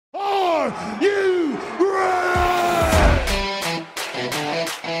Are you ready?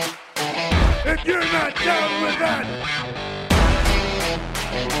 If you're not down with that,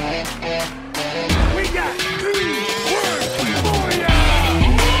 we got 2 words for ya.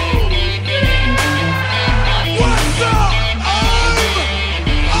 What's up? I'm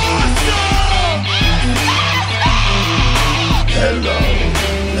awesome. Hello,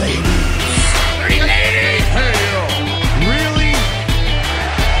 ladies. Hey, ladies. Hey, yo. Really?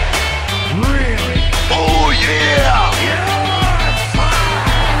 Really? Oh, yeah. Yes.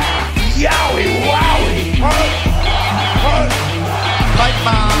 Yowie, wowie. Like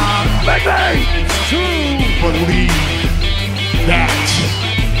mom. Baby. It's true. Believe that.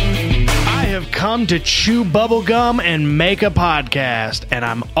 I have come to chew bubblegum and make a podcast, and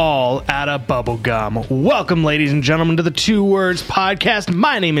I'm all out of bubblegum. Welcome, ladies and gentlemen, to the Two Words Podcast.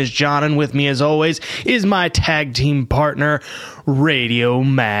 My name is John, and with me, as always, is my tag team partner, Radio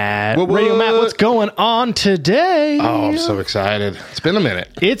Matt. What? Radio Matt, what's going on today? Oh, I'm so excited. It's been a minute.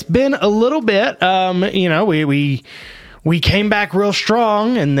 It's been a little bit. We came back real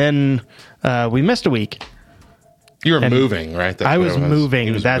strong, and then we missed a week. You were moving, right? That's I what was it moving.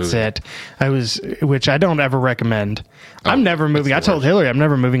 He was That's moving. it. Which I don't ever recommend. I'm never moving. I told Hillary I'm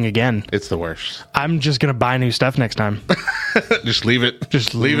never moving again. It's the worst. I'm just going to buy new stuff next time. Just leave it.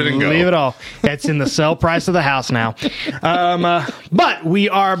 Just leave it and go. Leave it all. It's in the sell price of the house now. But we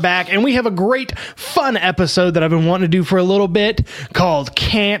are back, and we have a great, fun episode that I've been wanting to do for a little bit called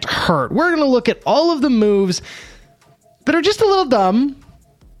Can't Hurt. We're going to look at all of the moves that are just a little dumb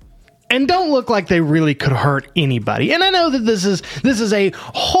and don't look like they really could hurt anybody. And I know that this is a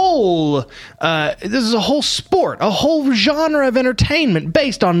whole sport, a whole genre of entertainment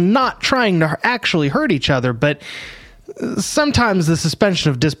based on not trying to actually hurt each other. But sometimes the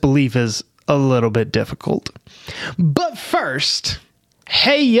suspension of disbelief is a little bit difficult. But first,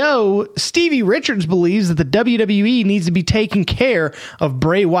 hey yo, Stevie Richards believes that the WWE needs to be taking care of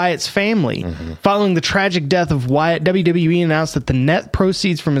Bray Wyatt's family. Following the tragic death of Wyatt, WWE announced that the net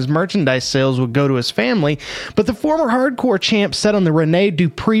proceeds from his merchandise sales would go to his family, but the former hardcore champ said on the Rene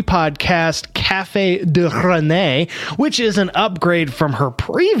Dupree podcast, Cafe de Rene, which is an upgrade from her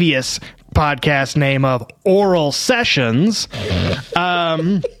previous podcast name of Oral Sessions,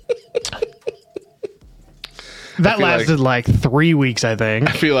 that lasted like 3 weeks, I think.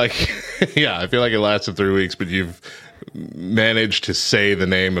 I feel like it lasted 3 weeks, but you've managed to say the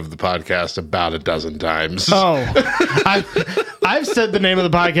name of the podcast about a dozen times. Oh, I've said the name of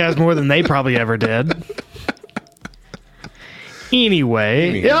the podcast more than they probably ever did.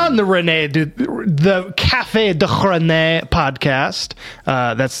 Anyway, on the Cafe de Rene podcast,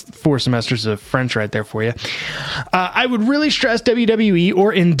 that's 4 semesters of French right there for you. I would really stress WWE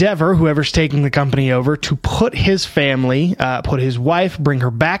or Endeavor, whoever's taking the company over, to put his family, put his wife, bring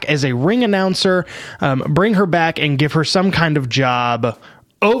her back as a ring announcer, bring her back and give her some kind of job,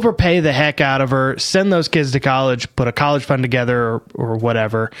 overpay the heck out of her, send those kids to college, put a college fund together or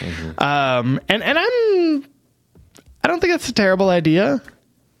whatever. I don't think that's a terrible idea.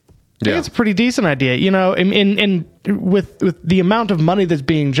 I think it's a pretty decent idea. You know, in with the amount of money that's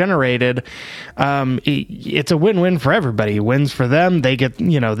being generated, it's a win-win for everybody. It wins for them. They get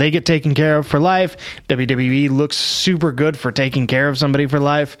taken care of for life. WWE looks super good for taking care of somebody for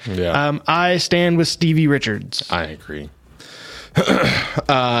life. Yeah. I stand with Stevie Richards. I agree.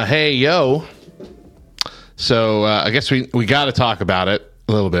 Hey, yo. So I guess we got to talk about it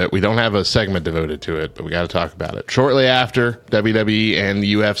a little bit. We don't have a segment devoted to it, but we got to talk about it. Shortly after WWE and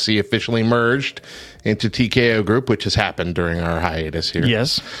the UFC officially merged into TKO Group, which has happened during our hiatus here.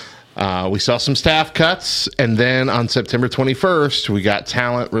 Yes. We saw some staff cuts, and then on September 21st, we got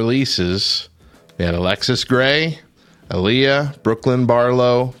talent releases. We had Alexis Gray, Aaliyah, Brooklyn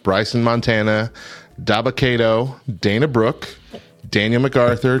Barlow, Bryson Montana, Dabba-Kato, Dana Brooke, Daniel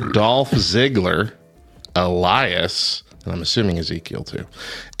MacArthur, Dolph Ziggler, Elias, and I'm assuming Ezekiel too,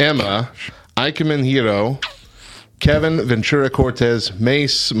 Emma, Ikemen Hiro, Kevin Ventura Cortez,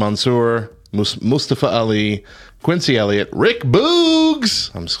 Mace Mansour, Mustafa Ali, Quincy Elliott, Rick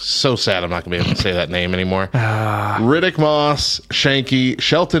Boogs. I'm so sad I'm not going to be able to say that name anymore. Riddick Moss, Shanky,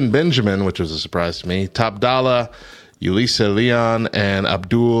 Shelton Benjamin, which was a surprise to me, Tabdallah, Ulisa Leon, and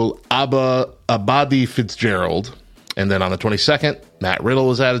Abdul Abadi Fitzgerald. And then on the 22nd, Matt Riddle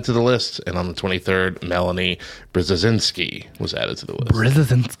was added to the list. And on the 23rd, Melanie Brzezinski was added to the list.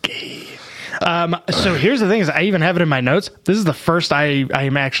 Brzezinski. So here's the thing: is I even have it in my notes. This is the first I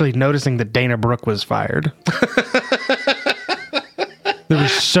am actually noticing that Dana Brooke was fired. There were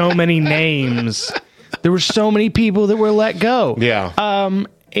so many names. There were so many people that were let go. Yeah.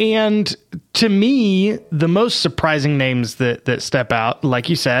 And to me, the most surprising names that step out, like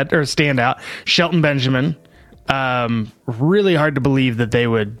you said, or stand out, Shelton Benjamin. Really hard to believe that they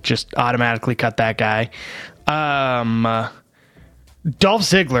would just automatically cut that guy. Dolph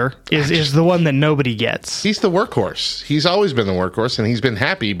Ziggler is the one that nobody gets. He's the workhorse. He's always been the workhorse, and he's been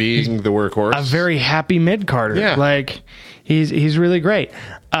happy being the workhorse. A very happy mid-carder. Yeah. Like, he's really great.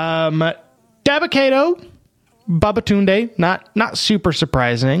 Dabba-Kato, Babatunde, not super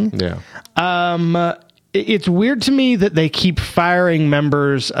surprising. Yeah. It's weird to me that they keep firing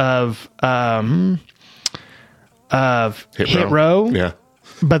members of Hit Row, Yeah.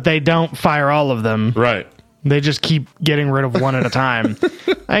 but they don't fire all of them. Right. They just keep getting rid of one at a time.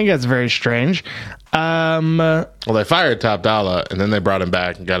 I think that's very strange. Well, they fired Top Dollar, and then they brought him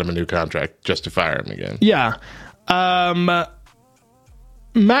back and got him a new contract just to fire him again. Yeah.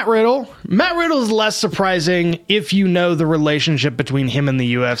 Matt Riddle. Matt Riddle is less surprising if you know the relationship between him and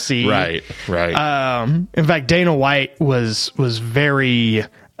the UFC. Right. In fact, Dana White was very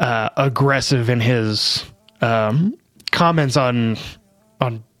aggressive in his comments on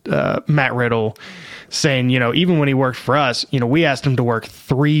Matt Riddle, saying, even when he worked for us, we asked him to work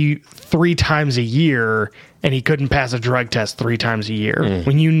three times a year, and he couldn't pass a drug test 3 times a year.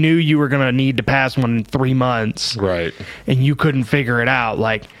 When you knew you were going to need to pass one in 3 months, Right. and you couldn't figure it out.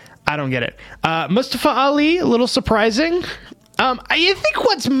 Like, I don't get it. Mustafa Ali, a little surprising. I think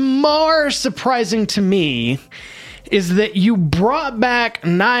what's more surprising to me is that you brought back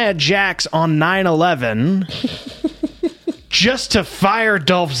Nia Jax on 9/11 just to fire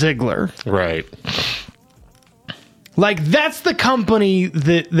Dolph Ziggler. Right. Like, that's the company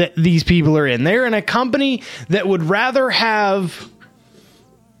that these people are in. They're in a company that would rather have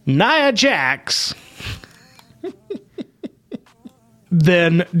Nia Jax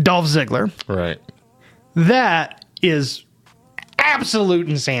than Dolph Ziggler. Right. That is absolute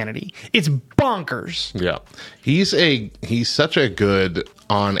insanity. It's bonkers. Yeah. He's such a good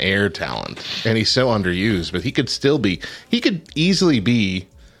on-air talent, and he's so underused, but he could easily be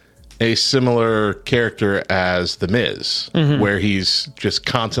a similar character as The Miz, where he's just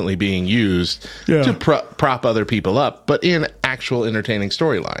constantly being used to prop other people up, but in actual entertaining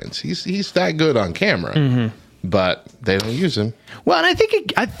storylines. He's that good on camera, but they don't use him. Well, and I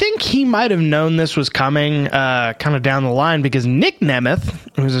think he might have known this was coming kind of down the line, because Nick Nemeth,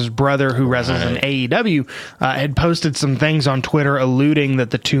 who's his brother who wrestles in AEW, had posted some things on Twitter alluding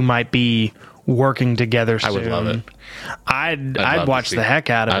that the two might be working together soon. I would love it. I'd watch the heck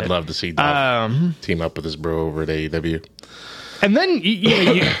out of it. I'd love to see Dolph team up with his bro over at AEW. And then,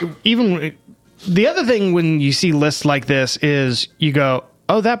 even the other thing when you see lists like this is you go,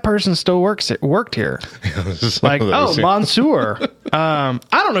 oh, that person still worked here. Like, oh, Mansoor. I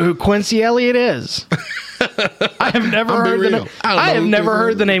don't know who Quincy Elliott is. I have never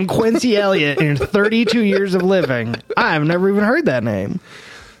heard the name Quincy Elliott in 32 years of living. I have never even heard that name.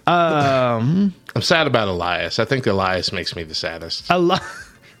 I'm sad about Elias. I think Elias makes me the saddest.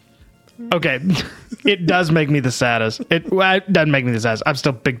 Okay, it does make me the saddest. It doesn't make me the saddest. I'm still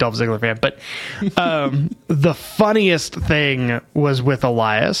a big Dolph Ziggler fan, but the funniest thing was with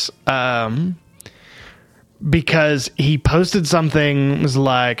Elias, because he posted something, was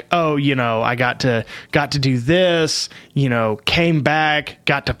like, oh, I got to do this, came back,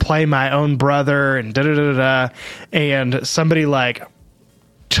 got to play my own brother, and and somebody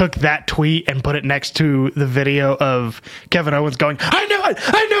took that tweet and put it next to the video of Kevin Owens going, I knew it,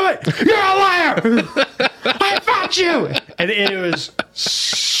 you're a liar, I found you. And it was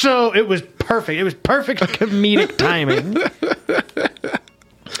perfect. It was perfect comedic timing.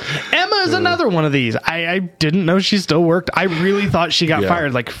 Emma is another one of these. I didn't know she still worked. I really thought she got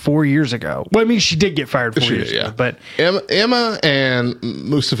fired 4 years ago. Well, I mean, she did get fired 4 years ago. But Emma and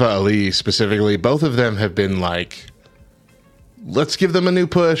Mustafa Ali specifically, both of them have been let's give them a new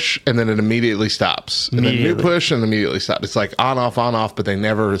push, and then it immediately stops. And then new push and immediately stop. It's like on, off, but they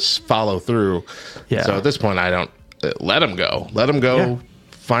never follow through. Yeah. So at this point, I don't let them go. Let them go. Yeah.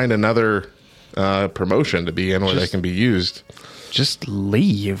 Find another promotion to be in where they can be used. Just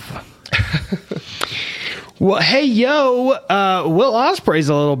leave. Well, hey, Will Ospreay's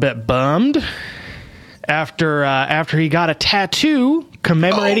a little bit bummed after he got a tattoo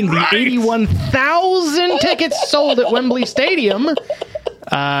commemorating the 81,000 tickets sold at Wembley Stadium.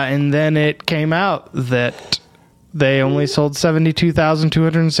 And then it came out that they only sold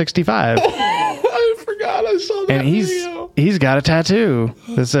 72,265. I forgot I saw that video. He's got a tattoo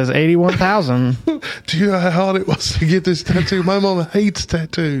that says 81,000. Do you know how hard it was to get this tattoo? My mom hates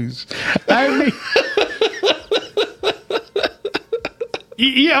tattoos. I mean...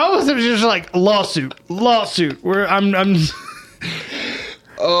 Yeah, it was just like lawsuit. Where I'm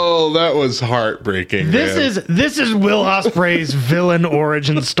Oh, that was heartbreaking. This is Will Ospreay's villain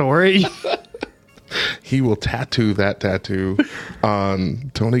origin story. He will tattoo that tattoo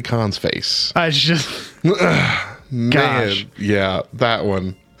on Tony Khan's face. I just Man, Gosh. yeah, that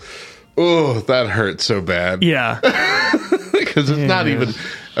one. Oh, that hurt so bad. yeah. Because it's not even,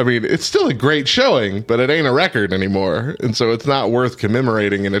 I mean, it's still a great showing, but it ain't a record anymore. And so it's not worth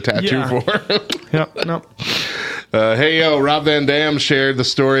commemorating in a tattoo Yeah. for. Yep. No. Hey, yo, Rob Van Dam shared the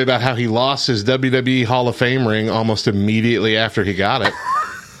story about how he lost his WWE Hall of Fame ring almost immediately after he got it.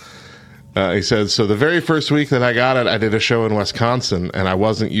 He said, so the very first week that I got it, I did a show in Wisconsin, and I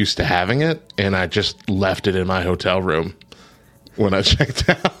wasn't used to having it, and I just left it in my hotel room. When I checked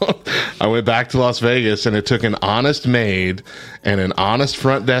out, I went back to Las Vegas, and it took an honest maid and an honest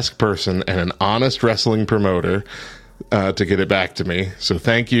front desk person and an honest wrestling promoter to get it back to me. So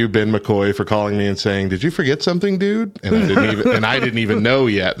thank you, Ben McCoy, for calling me and saying, "Did you forget something, dude?" And I didn't even know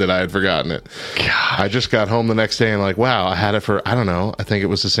yet that I had forgotten it. Gosh. I just got home the next day and like, wow, I had it for, I don't know, I think it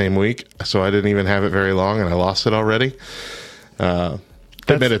was the same week, so I didn't even have it very long, and I lost it already.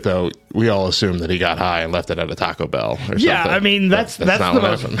 Admit it though, we all assumed that he got high and left it at a Taco Bell. Or Yeah, something. I mean that's not the what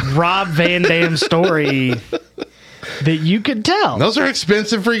most happened. Rob Van Dam story that you could tell. Those are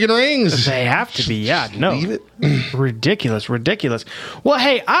expensive freaking rings. They have to be, yeah. No, Believe it? ridiculous. Well,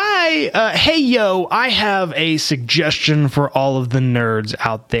 hey, I have a suggestion for all of the nerds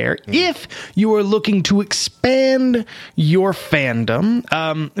out there. If you are looking to expand your fandom,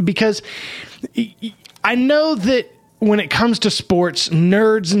 because I know that when it comes to sports,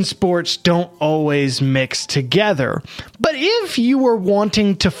 nerds and sports don't always mix together. But if you were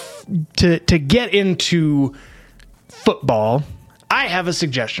wanting to get into football, I have a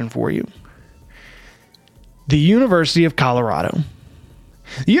suggestion for you. The University of Colorado.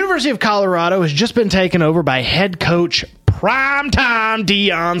 The University of Colorado has just been taken over by head coach primetime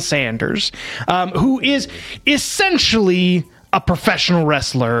Deion Sanders, who is essentially a professional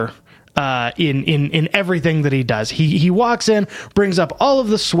wrestler in everything that he does. He walks in, brings up all of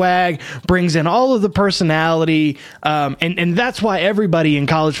the swag, brings in all of the personality, and that's why everybody in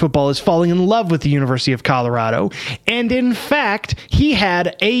college football is falling in love with the University of Colorado. And in fact, he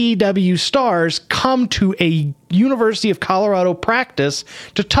had AEW stars come to a University of Colorado practice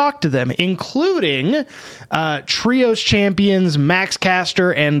to talk to them, including Trios champions Max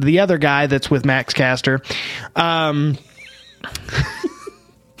Caster and the other guy that's with Max Caster.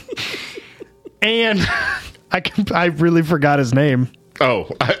 And I really forgot his name. Oh,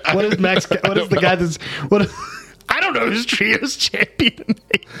 What is Max? What is the guy that's? I don't know his Trios champion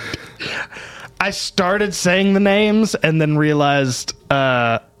name. I started saying the names and then realized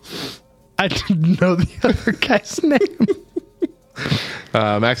I didn't know the other guy's name.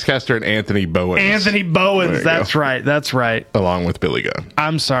 Max Caster and Anthony Bowens. Anthony Bowens. you That's go. right. That's right. Along with Billy Gunn.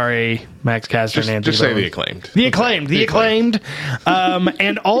 I'm sorry, Max Caster and Anthony Just say Bowens. the acclaimed. The acclaimed.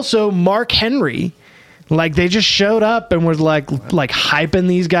 And also Mark Henry. Like, they just showed up and were like hyping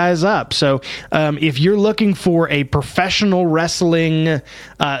these guys up. So if you're looking for a professional wrestling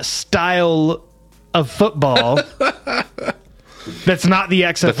style of football that's not the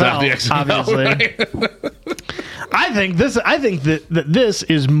XFL, That's not the XFL, obviously. I think that this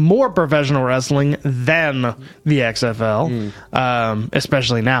is more professional wrestling than the XFL,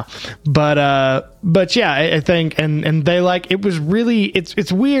 especially now. But yeah, I think and they like it was really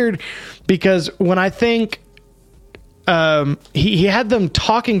it's weird because when I think he had them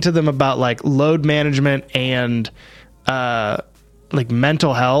talking to them about like load management and like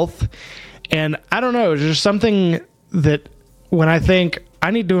mental health, and I don't know, there's something that when I think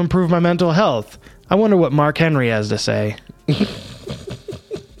I need to improve my mental health, I wonder what Mark Henry has to say.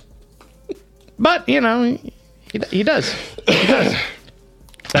 But, you know, he does.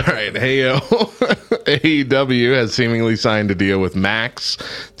 All right. Hey, yo. AEW has seemingly signed a deal with Max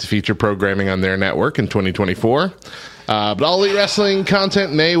to feature programming on their network in 2024. But All Elite Wrestling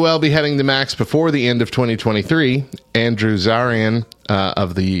content may well be heading to Max before the end of 2023. Andrew Zarian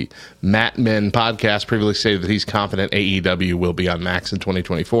of the Mat Men podcast previously stated that he's confident AEW will be on Max in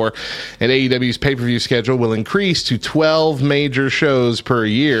 2024. And AEW's pay-per-view schedule will increase to 12 major shows per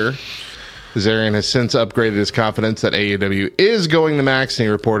year. Zarian has since upgraded his confidence that AEW is going to Max, and he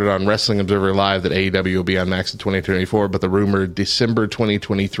reported on Wrestling Observer Live that AEW will be on Max in 2024, but the rumored December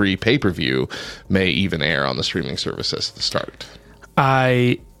 2023 pay-per-view may even air on the streaming service as the start.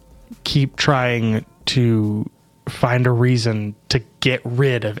 I keep trying to find a reason to get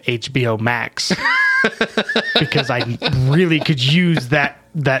rid of HBO Max because I really could use that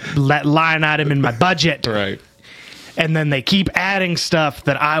line item in my budget. Right. and then they keep adding stuff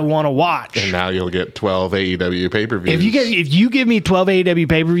that I want to watch. And now you'll get 12 AEW pay-per-views. If you give me 12 AEW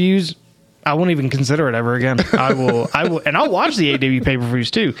pay-per-views, I won't even consider it ever again. I will, and I'll watch the AEW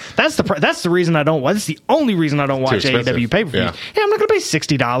pay-per-views too. That's the reason I don't watch. That's the only reason I don't watch AEW pay-per-views. Yeah, I'm not going to pay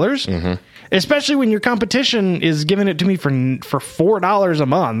 $60, especially when your competition is giving it to me for $4 a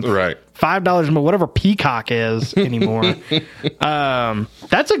month, right? $5 a month, whatever Peacock is anymore.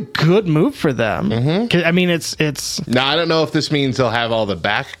 That's a good move for them. I mean, it's. Now I don't know if this means they'll have all the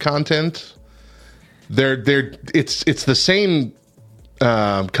back content. It's the same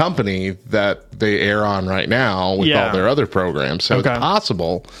company that they air on right now with all their other programs. So it's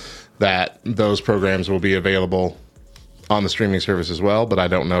possible that those programs will be available on the streaming service as well, but I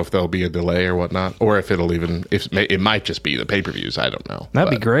don't know if there'll be a delay or whatnot, or if it might just be the pay-per-views. I don't know. That'd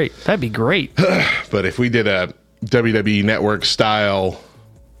be great. But if we did a WWE Network style,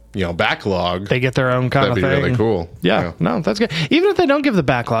 backlog, they get their own kind of thing. That'd be really cool. Yeah, no, that's good. Even if they don't give the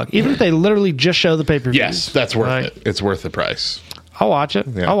backlog, even if they literally just show the pay-per-views. Yes, that's worth it. It's worth the price. I'll watch it.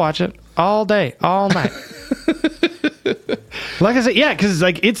 Yeah. I'll watch it all day, all night. Like I said, because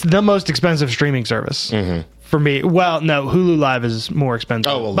it's the most expensive streaming service for me. Well, no, Hulu Live is more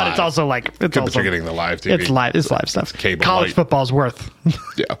expensive. Oh, well, but live. It's also but you're getting the live TV. It's live stuff. Cable College football's worth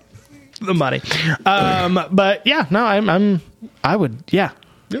the money. But yeah, no, I would. Yeah,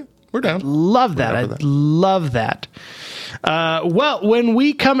 we're down. Love that. I love that. Well, when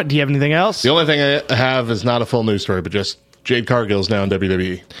we come, do you have anything else? The only thing I have is not a full news story, but just Jade Cargill's now in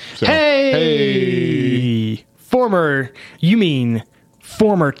WWE. So, hey! Former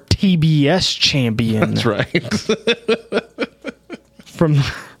TBS champion. That's right.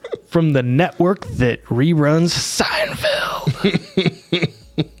 from the network that reruns Seinfeld.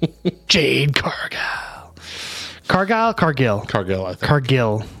 Jade Cargill. Cargill, I think.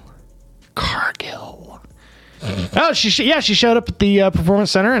 Cargill. Oh, she showed up at the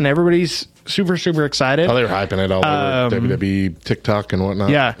Performance Center, and everybody's super, super excited. Oh, they were hyping it all over WWE, TikTok, and whatnot.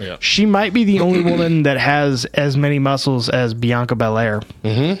 Yeah. She might be the only woman that has as many muscles as Bianca Belair.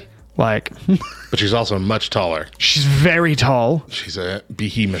 But she's also much taller. She's very tall. She's a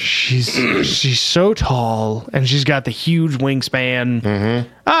behemoth. She's so tall, and she's got the huge wingspan.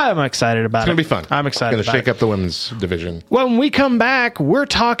 I'm excited about it. It's going to be fun. I'm excited about it. Going to shake up the women's division. When we come back, we're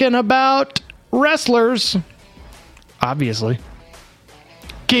talking about wrestlers. Obviously.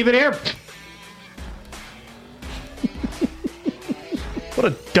 Keep it here. What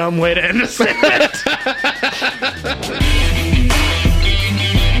a dumb way to end a segment.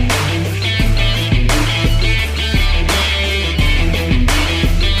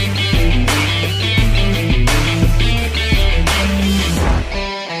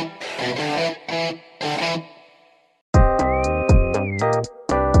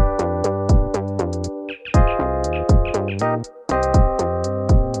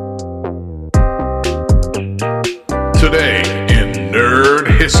 Today in Nerd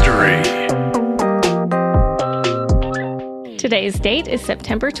History. Today's date is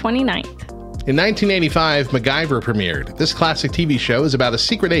September 29th. In 1985, MacGyver premiered. This classic TV show is about a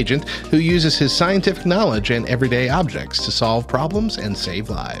secret agent who uses his scientific knowledge and everyday objects to solve problems and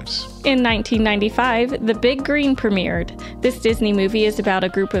save lives. In 1995, The Big Green premiered. This Disney movie is about a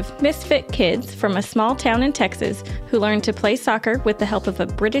group of misfit kids from a small town in Texas who learn to play soccer with the help of a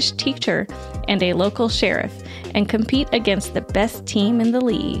British teacher and a local sheriff and compete against the best team in the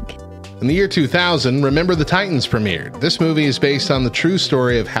league. In the year 2000, Remember the Titans premiered. This movie is based on the true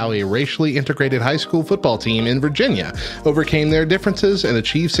story of how a racially integrated high school football team in Virginia overcame their differences and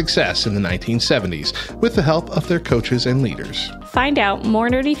achieved success in the 1970s with the help of their coaches and leaders. Find out more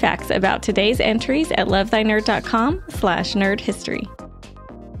nerdy facts about today's entries at lovethynerd.com/nerdhistory.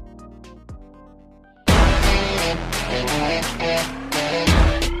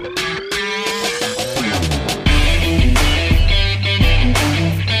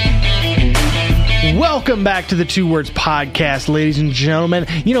 Welcome back to the Two Words Podcast, ladies and gentlemen.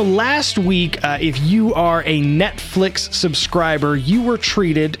 Last week, if you are a Netflix subscriber, you were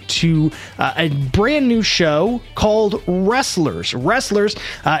treated to a brand new show called Wrestlers. Wrestlers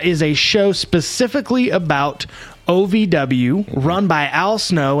is a show specifically about OVW, run by Al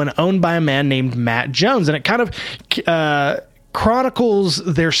Snow and owned by a man named Matt Jones. And it kind of chronicles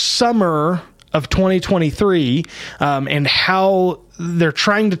their summer of 2023 and how they're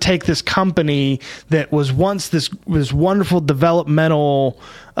trying to take this company that was once this wonderful developmental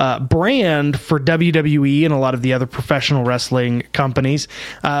brand for WWE and a lot of the other professional wrestling companies,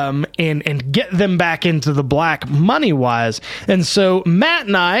 and get them back into the black money-wise. And so Matt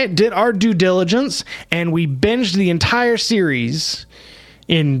and I did our due diligence, and we binged the entire series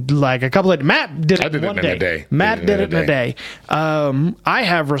in like a couple of Matt did it I did it one in day. a day. Matt did it in a day. I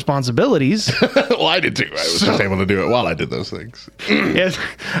have responsibilities. Well, I did too. I was just able to do it while I did those things. Yes.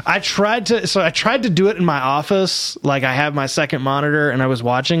 I tried to do it in my office. Like I have my second monitor and I was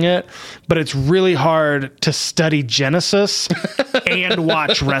watching it, but it's really hard to study Genesis and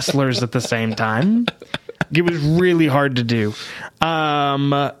watch wrestlers at the same time. It was really hard to do.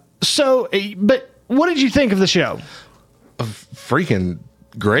 But what did you think of the show? Freaking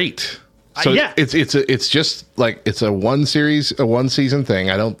great. So yeah. it's just like it's a one season thing.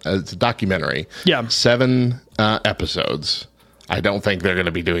 It's a documentary. Yeah. 7 episodes. I don't think they're going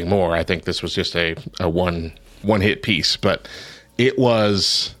to be doing more. I think this was just a one hit piece, but it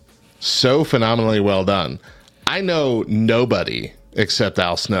was so phenomenally well done. I know nobody except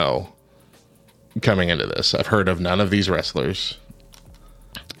Al Snow coming into this. I've heard of none of these wrestlers.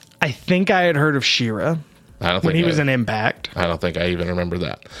 I think I had heard of Shira when he was in Impact. I don't think I even remember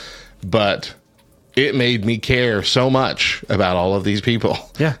that. But it made me care so much about all of these people.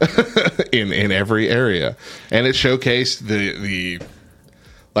 Yeah. in every area. And it showcased the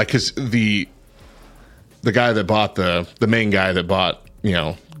guy that bought the main guy that bought,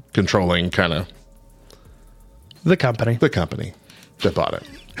 controlling kind of The company. the company that bought it.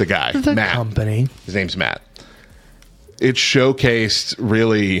 The guy, The Matt. company. His name's Matt. It showcased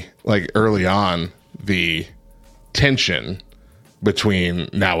really, like, early on the tension between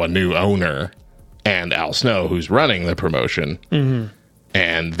now a new owner and Al Snow, who's running the promotion,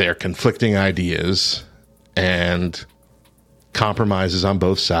 and their conflicting ideas and compromises on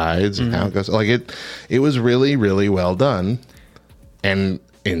both sides and how it goes. Like, it was really, really well done, and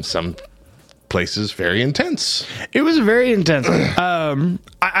in some places very intense. It was very intense.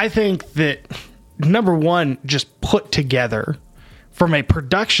 I think that number one, just put together from a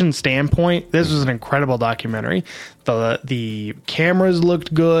production standpoint, this was an incredible documentary. The cameras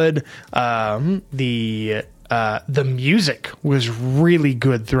looked good. The music was really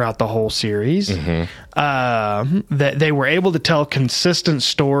good throughout the whole series. That they were able to tell consistent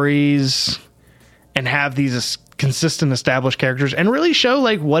stories and have these consistent established characters and really show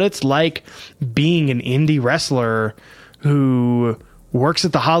like what it's like being an indie wrestler who works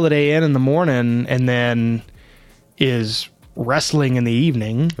at the Holiday Inn in the morning and then is wrestling in the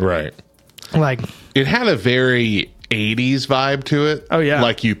evening. Right. Like, it had a very 80s vibe to it. Oh, yeah.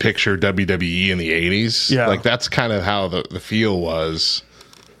 Like you picture WWE in the 80s. Yeah. Like that's kind of how the feel was.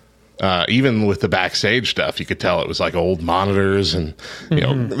 Even with the backstage stuff, you could tell it was like old monitors, and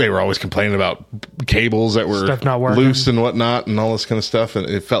they were always complaining about cables that were Stuff not working. loose and whatnot, and all this kind of stuff. And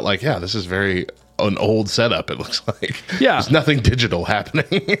it felt like, this is very an old setup. It looks like there's nothing digital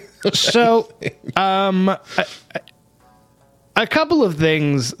happening. So, a couple of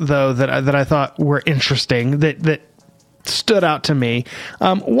things though that I thought were interesting that stood out to me.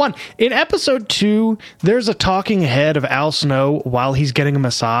 One, in episode 2, there's a talking head of Al Snow while he's getting a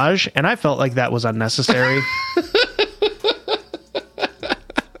massage, and I felt like that was unnecessary.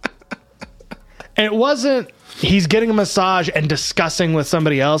 And it wasn't he's getting a massage and discussing with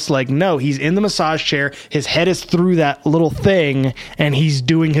somebody else. Like, no, he's in the massage chair. His head is through that little thing, and he's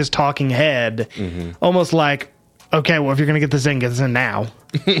doing his talking head. Almost like, okay, well, if you're going to get this in now.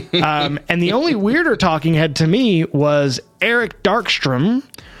 And the only weirder talking head to me was Eric Darkstrom,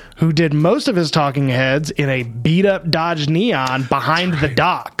 who did most of his talking heads in a beat-up Dodge Neon behind the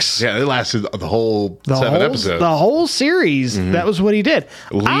docks. Yeah, it lasted the whole 7 episodes. The whole series, that was what he did.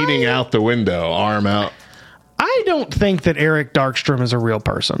 Leaning out the window, arm out. I don't think that Eric Darkstrom is a real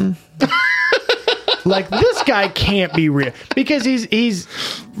person. Like, this guy can't be real because he's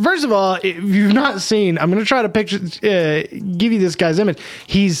first of all, if you've not seen, I'm going to try to give you this guy's image.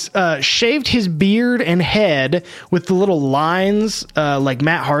 He's shaved his beard and head with the little lines like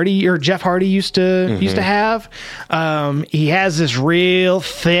Matt Hardy or Jeff Hardy used to have. He has this real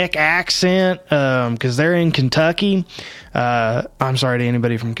thick accent because they're in Kentucky. I'm sorry to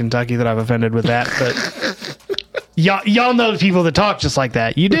anybody from Kentucky that I've offended with that, but y'all know the people that talk just like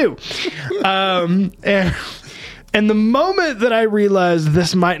that. You do. And the moment that I realized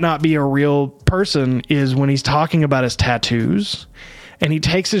this might not be a real person is when he's talking about his tattoos, and he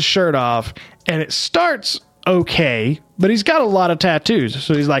takes his shirt off, and it starts okay, but he's got a lot of tattoos.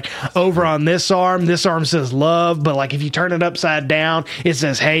 So he's like, over on this arm says love, but like if you turn it upside down, it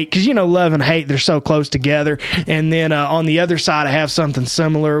says hate, because love and hate, they're so close together. And then on the other side, I have something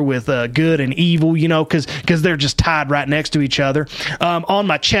similar with good and evil, because they're just tied right next to each other. On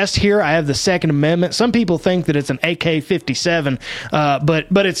my chest here, I have the Second Amendment. Some people think that it's an AK-57,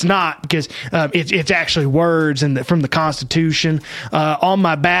 but it's not, because it's actually words from the Constitution. On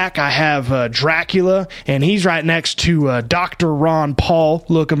my back, I have Dracula, and he's right next to to Dr. Ron Paul.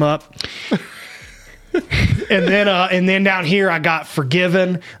 Look him up. And then down here I got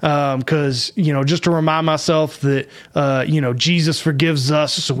forgiven, because just to remind myself that Jesus forgives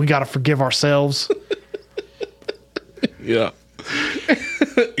us, so we got to forgive ourselves. Yeah.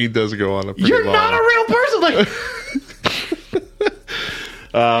 He does go on a pretty You're long. not a real person.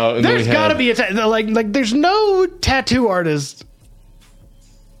 Like, there's got to be like there's no tattoo artist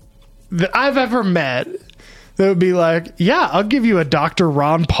that I've ever met that would be like, yeah, I'll give you a Dr.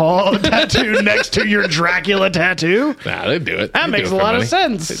 Ron Paul tattoo next to your Dracula tattoo. Nah, they do it. That They makes do a it for lot of money.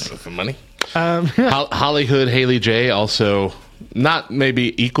 sense. They do it for money. Hollywood Haley J, also not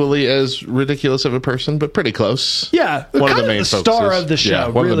maybe equally as ridiculous of a person, but pretty close. Yeah, One of kind the main star focuses. of the show. Yeah,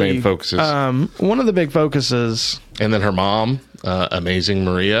 one of the really. main focuses. One of the big focuses. And then her mom, Amazing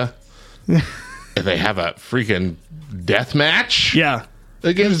Maria. They have a freaking death match. Yeah,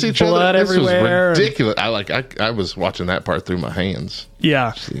 Against each blood other. This everywhere. was ridiculous. I was watching that part through my hands.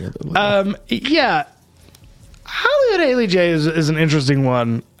 yeah, yeah. Hollywood Haley J is an interesting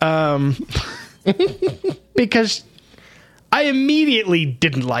one, because I immediately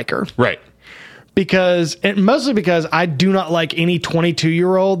didn't like her. Right. Mostly because I do not like any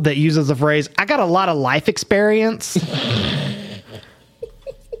 22-year-old that uses the phrase, I got a lot of life experience.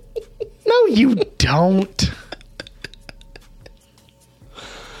 No, you don't.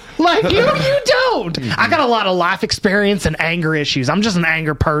 Like, you don't. I got a lot of life experience and anger issues. I'm just an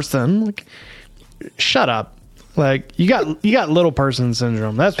anger person. Like, shut up. Like, you got little person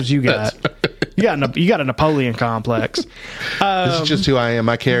syndrome. That's what you got. You got a Napoleon complex. This is just who I am.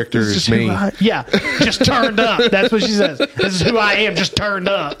 My character is me. Just turned up. That's what she says. This is who I am, just turned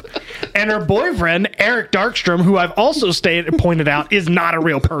up. And her boyfriend, Eric Darkstrom, who I've also pointed out is not a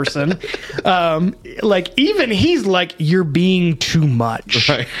real person. Like, even he's like, you're being too much.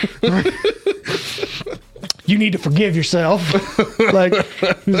 Right. You need to forgive yourself. Like,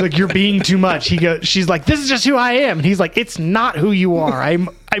 he's like, you're being too much. She's like, this is just who I am. And he's like, it's not who you are. I'm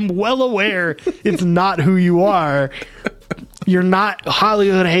well aware it's not who you are. You're not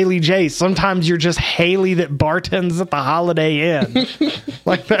Hollywood Haley J. Sometimes you're just Haley that bartends at the Holiday Inn.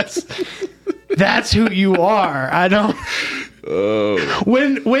 Like, that's who you are. I don't. Oh.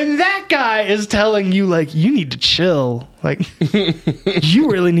 When that guy is telling you, like, you need to chill, like, you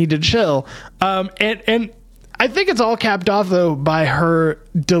really need to chill. And I think it's all capped off, though, by her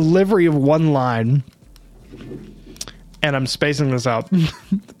delivery of one line. And I'm spacing this out.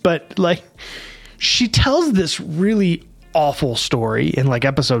 But, like, she tells this really awful story in, like,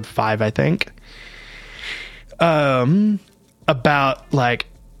 episode 5, I think. About, like,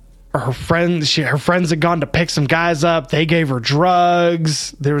 her friends had gone to pick some guys up. They gave her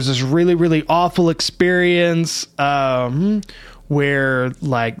drugs. There was this really, really awful experience where,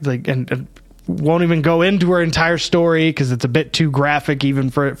 like, and won't even go into her entire story because it's a bit too graphic even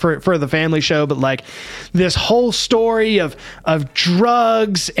for the family show. But, like, this whole story of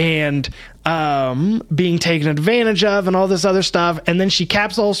drugs and being taken advantage of and all this other stuff. And then she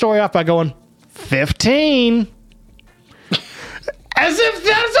caps the whole story off by going, 15. As if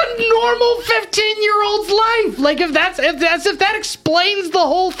that's a normal 15-year-old's life. Like, if that explains the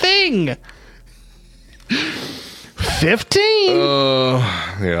whole thing. 15.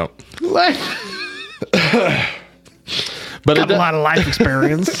 Yeah. Like, But got a lot of life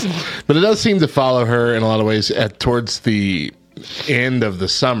experience. But it does seem to follow her in a lot of ways. Towards the end of the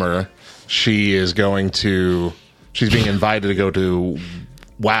summer, she's being invited to go to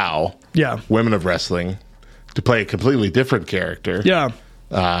WOW. Yeah. Women of Wrestling, to play a completely different character. Yeah.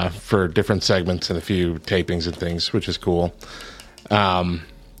 For different segments and a few tapings and things, which is cool.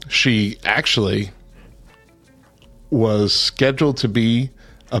 She actually was scheduled to be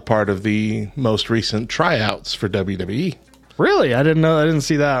a part of the most recent tryouts for WWE. Really? I didn't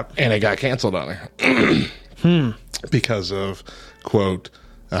see that. And it got canceled on her. Because of, quote,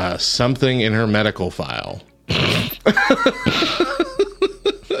 something in her medical file.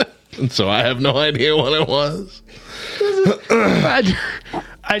 And so I have no idea what it was.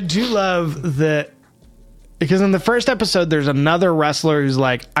 I do love that, because in the first episode, there's another wrestler who's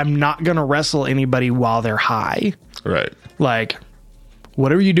like, I'm not going to wrestle anybody while they're high. Right. Like,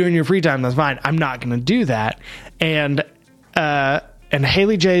 whatever you do in your free time, that's fine. I'm not going to do that. And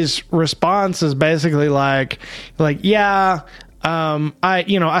Haley J's response is basically like, yeah,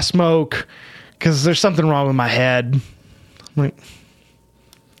 I smoke because there's something wrong with my head. I'm like,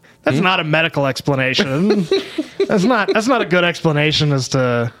 that's not a medical explanation. That's not a good explanation as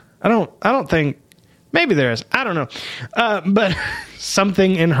to, I don't think, maybe there is. I don't know. But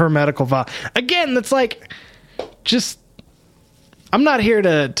something in her medical file. Again, that's like, just, I'm not here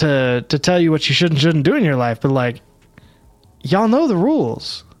to tell you what you should and shouldn't do in your life, but, like, y'all know the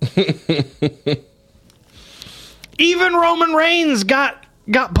rules. Even Roman Reigns got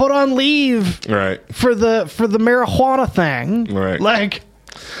put on leave Right. for the marijuana thing. Right. Like,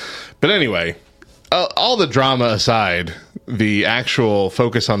 But anyway, all the drama aside, the actual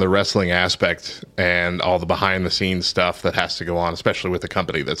focus on the wrestling aspect and all the behind the scenes stuff that has to go on, especially with a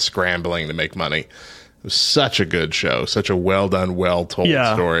company that's scrambling to make money. It was such a good show, such a well done, well told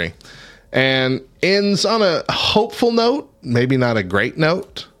story. And ends on a hopeful note, maybe not a great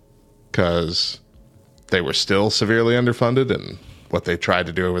note, because they were still severely underfunded and what they tried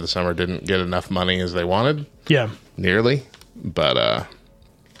to do over the summer didn't get enough money as they wanted. yeah. Nearly. But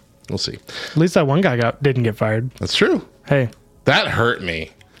we'll see. At least that one guy didn't get fired. That's true. Hey. That hurt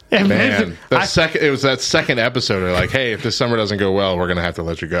me. Yeah, Man, it was that second episode. They're like, hey, if this summer doesn't go well, we're going to have to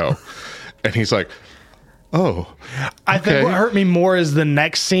let you go. And he's like, oh, I think what hurt me more is the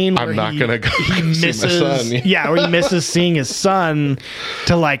next scene where I'm not going to go he see misses, my son. yeah, where he misses seeing his son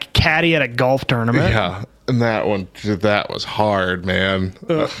to like caddy at a golf tournament. Yeah. And that was hard, man.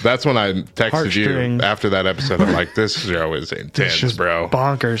 That's when I texted Heartstrings. you after that episode. I'm like, this show is intense, Just bro.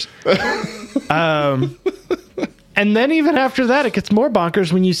 bonkers. And then even after that, it gets more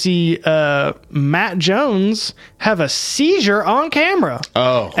bonkers when you see Matt Jones have a seizure on camera.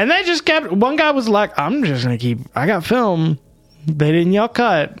 Oh. And they just kept, one guy was like, I'm just going to I got film. They didn't yell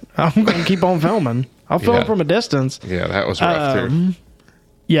cut. I'm going to keep on filming. I'll film Yeah. from a distance. Yeah, that was rough, too.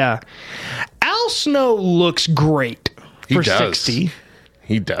 Yeah. Al Snow looks great for does. 60.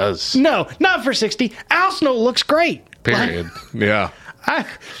 He does. No, not for 60. Al Snow looks great. Period. Yeah. I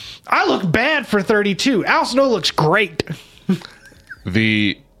look bad for 32. Al Snow looks great.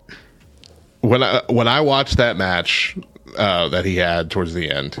 When I watched that match that he had towards the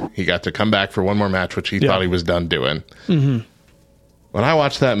end, he got to come back for one more match, which he thought he was done doing. Mm-hmm. When I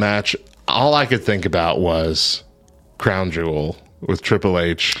watched that match, all I could think about was Crown Jewel with Triple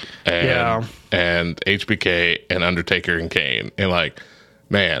H and HBK and Undertaker and Kane, and like,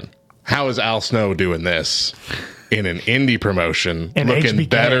 man, how is Al Snow doing this in an indie promotion, and looking HBK.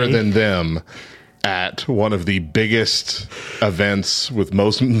 better than them at one of the biggest events with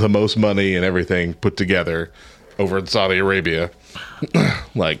the most money and everything put together over in Saudi Arabia?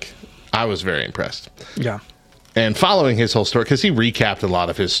 Like, I was very impressed. Yeah. And following his whole story, because he recapped a lot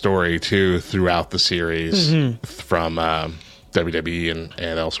of his story too throughout the series from WWE and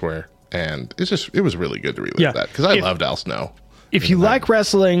elsewhere, and it was really good to relive that, because I loved Al Snow. If you like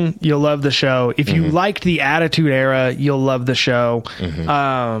wrestling, you'll love the show. If you liked the Attitude Era, you'll love the show.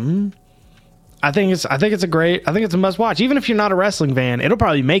 I think it's a must watch. Even if you're not a wrestling fan, it'll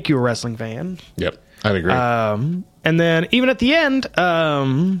probably make you a wrestling fan. Yep, I'd agree. And then even at the end,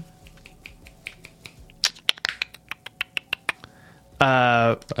 I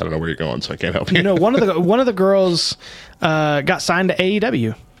don't know where you're going, so I can't help you. you know, one of the girls got signed to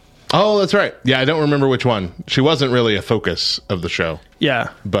AEW. Oh, that's right. Yeah, I don't remember which one. She wasn't really a focus of the show, Yeah,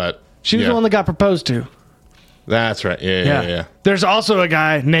 but she was the one that got proposed to. That's right. Yeah. There's also a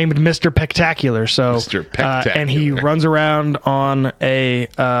guy named Mr. Pectacular. So, Mr. Pectacular. and he runs around on a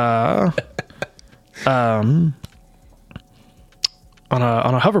on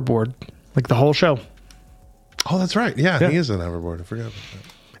a hoverboard, like the whole show. Oh, that's right. Yeah, he is on hoverboard. I forgot about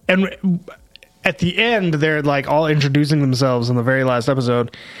that. And at the end, they're like all introducing themselves in the very last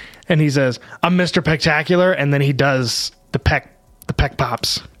episode, and he says, "I'm Mr. Pectacular," and then he does the peck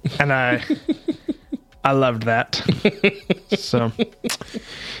pops, and I loved that. So,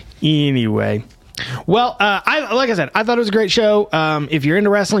 anyway, well, like I said, I thought it was a great show. If you're into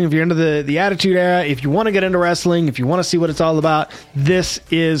wrestling, if you're into the Attitude Era, if you want to get into wrestling, if you want to see what it's all about, this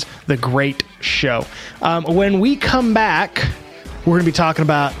is the great show. When we come back, we're going to be talking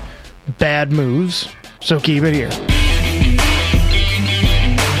about bad moves, so keep it here.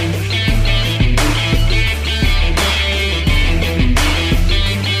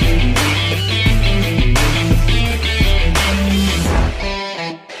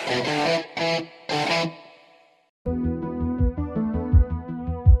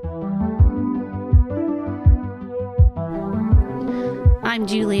 I'm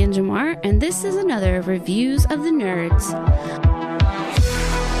Julian Jamar, and this is another of Reviews of the Nerds.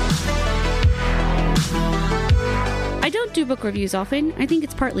 I don't do book reviews often. I think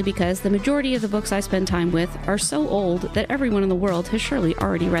it's partly because the majority of the books I spend time with are so old that everyone in the world has surely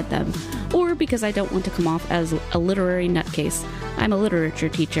already read them, or because I don't want to come off as a literary nutcase. I'm a literature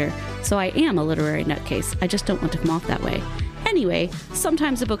teacher, so I am a literary nutcase. I just don't want to come off that way. Anyway,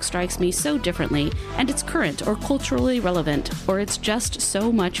 sometimes a book strikes me so differently, and it's current or culturally relevant, or it's just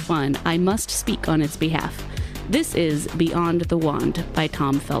so much fun, I must speak on its behalf. This is Beyond the Wand by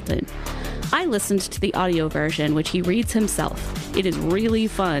Tom Felton. I listened to the audio version, which he reads himself. It is really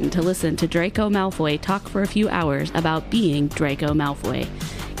fun to listen to Draco Malfoy talk for a few hours about being Draco Malfoy.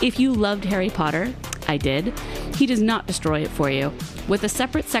 If you loved Harry Potter, I did, he does not destroy it for you. With a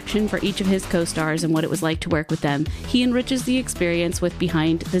separate section for each of his co-stars and what it was like to work with them, he enriches the experience with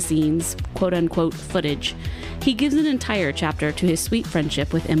behind-the-scenes, quote-unquote, footage. He gives an entire chapter to his sweet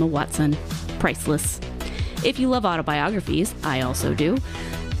friendship with Emma Watson. Priceless. If you love autobiographies, I also do,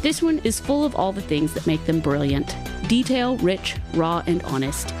 this one is full of all the things that make them brilliant. Detail, rich, raw, and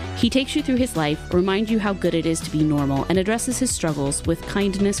honest. He takes you through his life, reminds you how good it is to be normal, and addresses his struggles with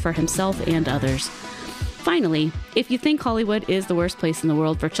kindness for himself and others. Finally, if you think Hollywood is the worst place in the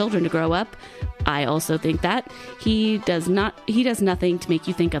world for children to grow up, I also think that. He does nothing to make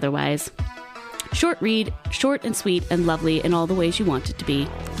you think otherwise. Short read, short and sweet and lovely in all the ways you want it to be.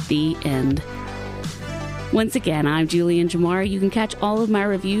 The end. Once again, I'm Julian Jamar. You can catch all of my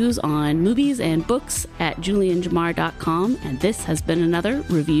reviews on movies and books at julianjamar.com, and this has been another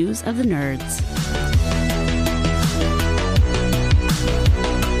Reviews of the Nerds.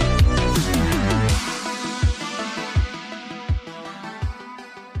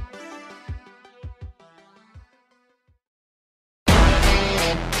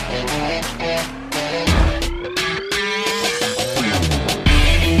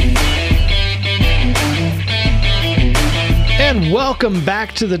 And welcome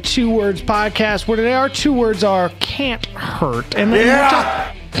back to the Two Words Podcast, where today our two words are can't hurt. And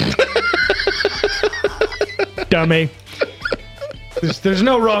then dummy. There's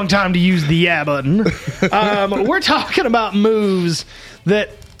no wrong time to use the yeah button. We're talking about moves that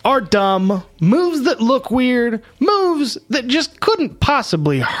are dumb, moves that look weird, moves that just couldn't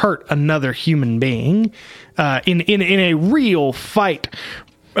possibly hurt another human being in a real fight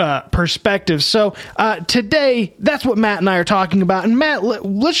perspective. So today, that's what Matt and I are talking about. And Matt,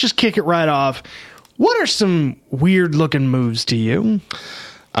 let's just kick it right off. What are some weird looking moves to you?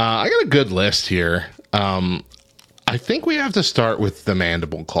 I got a good list here. I think we have to start with the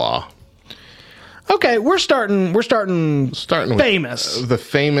mandible claw. Okay, we're starting famous. With the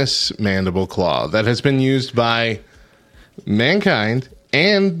famous mandible claw that has been used by Mankind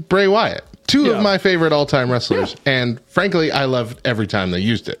and Bray Wyatt. Two of my favorite all-time wrestlers. Yeah. And frankly, I loved every time they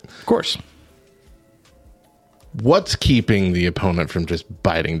used it. Of course. What's keeping the opponent from just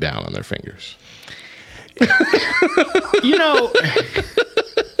biting down on their fingers? You know,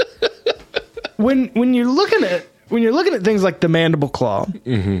 when you're looking at things like the mandible claw,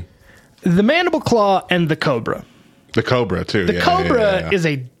 the mandible claw and the cobra. The cobra too. The cobra is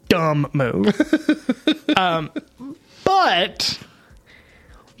a dumb move. But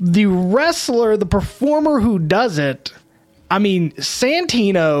the wrestler, the performer who does it, I mean,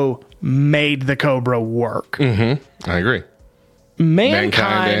 Santino made the cobra work. I agree.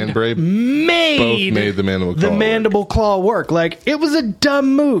 Mankind and Bray both made the mandible claw work. Like, it was a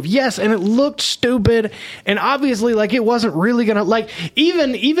dumb move, yes, and it looked stupid, and obviously, like, it wasn't really gonna, like,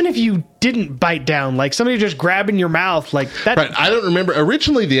 even if you didn't bite down, like, somebody just grabbing your mouth, like that. Right, I don't remember.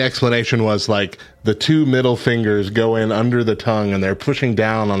 Originally, the explanation was like the two middle fingers go in under the tongue, and they're pushing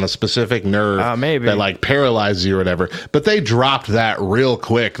down on a specific nerve maybe that like paralyzes you or whatever. But they dropped that real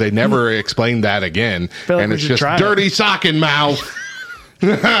quick. They never explained that again, and it's just dirty sock in mouth.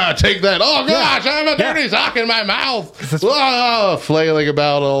 Take that. Oh gosh, I have a dirty sock in my mouth. Flailing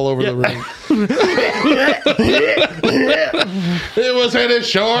about all over the room. It was in his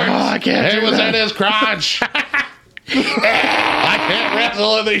shorts. It was in his crotch. I can't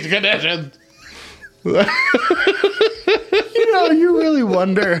wrestle in these conditions. You know, you really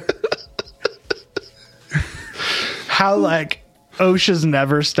wonder how, like, OSHA's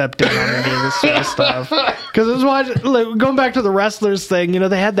never stepped in on any of this sort of stuff. Because I was watching, like, going back to the wrestlers thing, you know,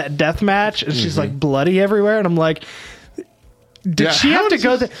 they had that death match, and she's like bloody everywhere, and I'm like, did she have to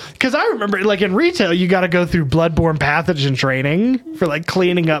go through? Because I remember, like, in retail, you got to go through bloodborne pathogen training for, like,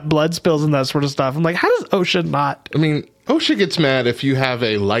 cleaning up blood spills and that sort of stuff. I'm like, how does OSHA not? I mean, OSHA gets mad if you have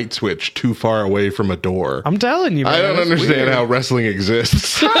a light switch too far away from a door. I'm telling you, man, I don't understand how wrestling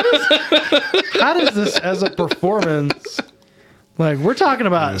exists. How does this, as a performance, like, we're talking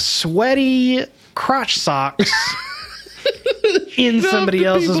about sweaty crotch socks in somebody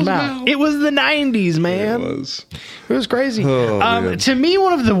else's mouth. It was the 90s, man. It was crazy. To me,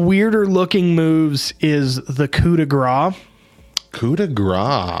 one of the weirder looking moves is the coup de grace. Coup de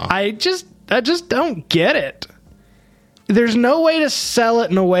grace. I just don't get it. There's no way to sell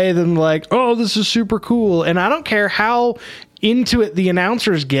it in a way than like, oh, this is super cool. And I don't care how into it the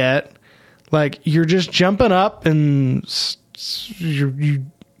announcers get. Like, you're just jumping up and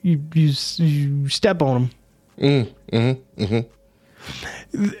you step on them.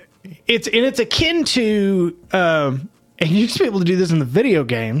 it's akin to and you used to be able to do this in the video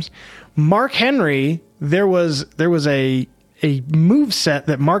games. Mark Henry, there was a move set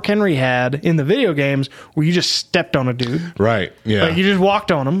that Mark Henry had in the video games where you just stepped on a dude. Right. Yeah. Like you just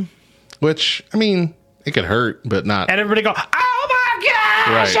walked on him. Which, I mean, it could hurt, but not. And everybody go, oh my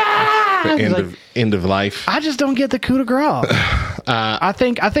gosh! Right. Ah! The Like, end of life. I just don't get the coup de grace. I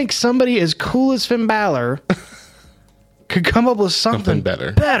think somebody as cool as Finn Balor could come up with something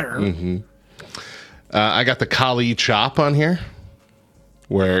better. I got the Kali chop on here,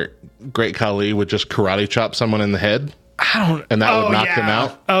 where Great Khali would just karate chop someone in the head, and that would knock them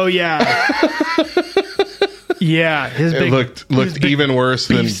out. Oh yeah, yeah. His It big, looked big even worse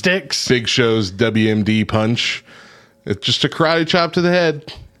than sticks. Big Show's WMD punch. It's just a karate chop to the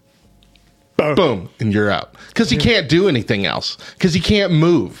head. Boom, and you're out. Because he can't do anything else. Because he can't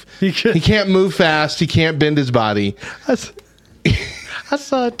move. He can't move fast. He can't bend his body. I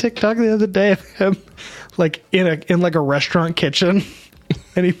saw a TikTok the other day of him, like in like a restaurant kitchen,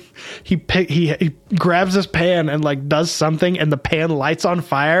 and he grabs his pan and like does something, and the pan lights on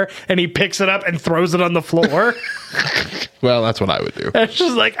fire, and he picks it up and throws it on the floor. Well, that's what I would do. It's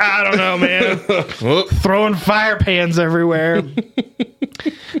just like, I don't know, man. Whoop. Throwing fire pans everywhere.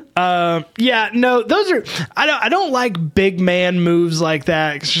 Yeah, no, those are. I don't like big man moves like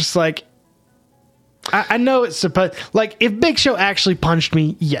that. It's just like, I know it's supposed. Like, if Big Show actually punched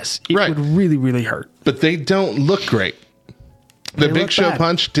me, yes, it Right. would really, really hurt. But they don't look great. The They Big look Show bad.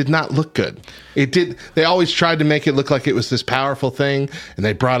 punch did not look good. It did. They always tried to make it look like it was this powerful thing, and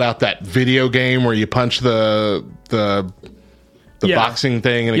they brought out that video game where you punch the Yeah. boxing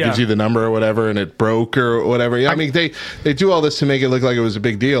thing, and it Yeah. gives you the number or whatever, and it broke or whatever. Yeah, I mean, they do all this to make it look like it was a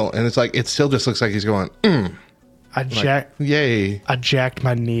big deal, and it's like it still just looks like he's going, I jacked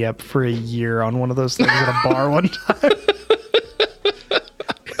my knee up for a year on one of those things at a bar one time.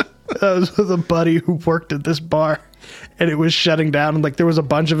 I was with a buddy who worked at this bar, and it was shutting down, and like there was a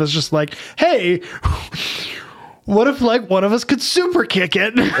bunch of us just like, hey, what if like one of us could super kick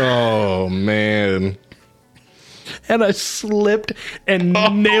it? Oh man. And I slipped and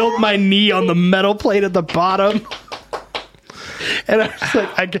nailed my knee on the metal plate at the bottom. And I was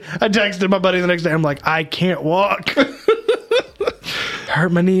like, I texted my buddy the next day. I'm like, I can't walk.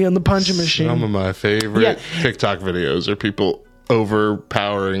 Hurt my knee on the punching machine. Some of my favorite Yeah. TikTok videos are people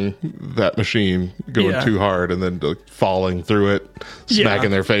overpowering that machine, going Yeah. too hard, and then like, falling through it, smacking Yeah.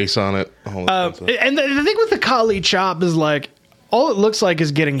 their face on it. All that stuff. And the thing with the Kali chop is like, all it looks like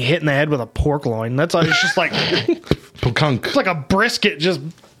is getting hit in the head with a pork loin. That's all. It's just like Punk. it's like a brisket just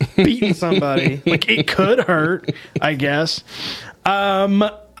beating somebody. Like it could hurt, I guess.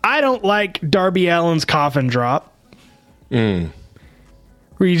 I don't like Darby Allin's coffin drop. Where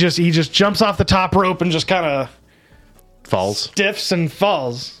he just jumps off the top rope and just kind of Falls. stiffs and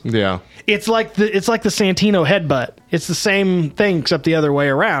falls. Yeah. It's like the Santino headbutt. It's the same thing except the other way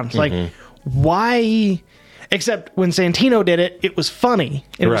around. It's like, why? Except when Santino did it, it was funny.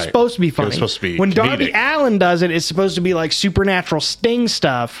 It was Right. supposed to be funny. It was supposed to be when Darby comedic. Allin does it, it's supposed to be like supernatural Sting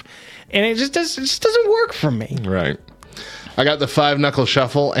stuff, and it just doesn't work for me. Right. I got the 5-knuckle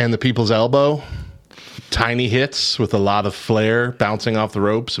shuffle and the people's elbow. Tiny hits with a lot of flair, bouncing off the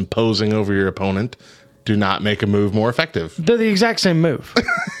ropes and posing over your opponent. Do not make a move more effective. They're the exact same move.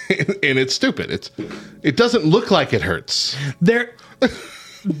 And it's stupid. It doesn't look like it hurts. They're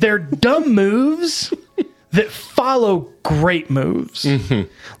dumb moves that follow great moves.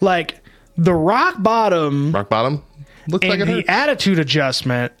 Like the rock bottom Rock bottom looks like and it the hurts. attitude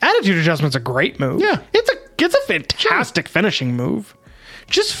adjustment. Attitude adjustment's a great move. Yeah. It's a fantastic finishing move.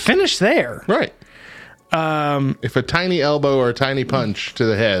 Just finish there. Right. If a tiny elbow or a tiny punch to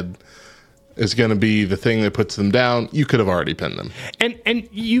the head is going to be the thing that puts them down, you could have already pinned them. And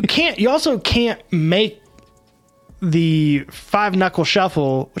you also can't make the 5-knuckle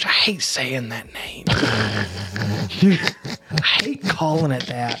shuffle, which I hate saying that name. I hate calling it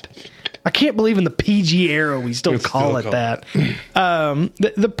that. I can't believe in the PG era we still call it that.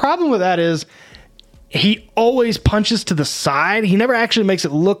 The problem with that is he always punches to the side. He never actually makes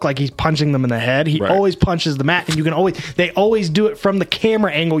it look like he's punching them in the head. He Right. always punches the mat, and they always do it from the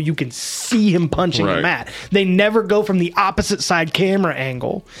camera angle. You can see him punching the Right. mat. They never go from the opposite side camera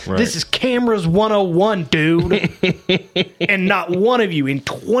angle. Right. This is cameras 101, dude. And not one of you in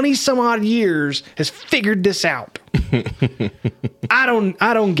 20 some odd years has figured this out. I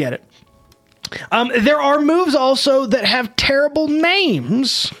don't get it. There are moves also that have terrible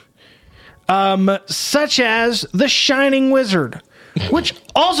names. Such as the Shining Wizard, which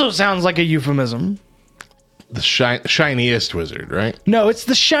also sounds like a euphemism. the shiniest wizard, right? No, it's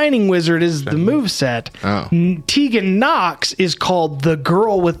the Shining Wizard is the moveset. Oh. Tegan Knox is called the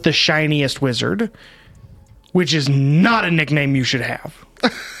girl with the shiniest wizard, which is not a nickname you should have.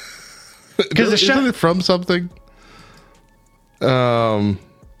 Because Isn't it from something?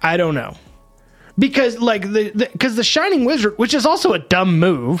 I don't know. Because like because the Shining Wizard, which is also a dumb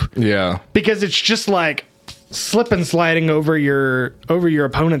move, Yeah. because it's just like slip and sliding over your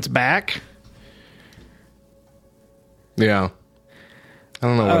opponent's back. Yeah. I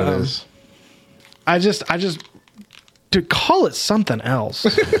don't know what it is. I just to call it something else.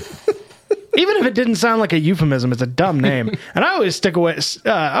 Even if it didn't sound like a euphemism, it's a dumb name. And I always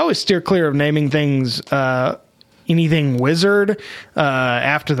I always steer clear of naming things anything wizard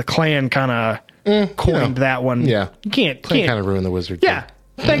after the clan kind of coined that one. Yeah. You can't Kind of ruin the wizard. Yeah.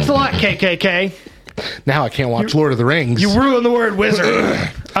 Thanks a lot, KKK. Now I can't watch Lord of the Rings. You ruined the word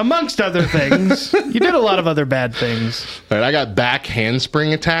wizard. Amongst other things. You did a lot of other bad things. All right, I got back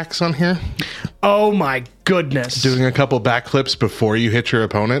handspring attacks on here. Oh my goodness. Doing a couple back flips before you hit your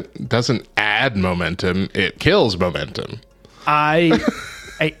opponent doesn't add momentum. It kills momentum. I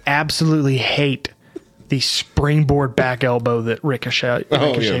absolutely hate the springboard back elbow that Ricochet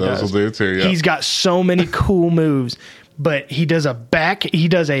Those does. will do too, yeah. He's got so many cool moves, but he does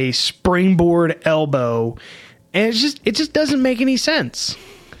a springboard elbow, and it just doesn't make any sense.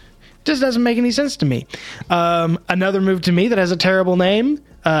 Just doesn't make any sense to me. Another move to me that has a terrible name.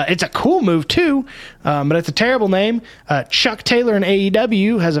 It's a cool move too, but it's a terrible name. Chuck Taylor in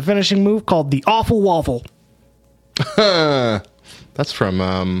AEW has a finishing move called the Awful Waffle. That's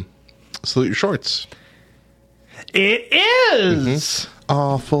from Salute Your Shorts. It is.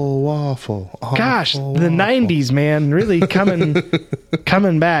 Awful waffle. Gosh, the 90s, man, really coming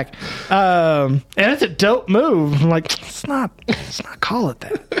back. And it's a dope move. I'm like, let's not call it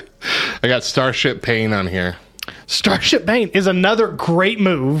that. I got Starship Pain on here. Starship Pain is another great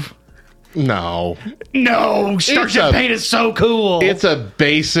move. No. No, Starship Pain is so cool. It's a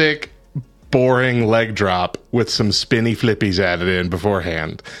basic, boring leg drop with some spinny flippies added in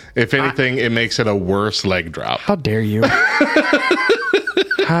beforehand. If anything, it makes it a worse leg drop. How dare you?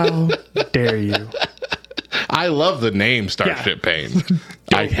 How dare you? I love the name Starship Pain.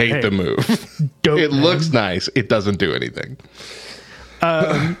 I hate the move. Dope It name. looks nice. It doesn't do anything.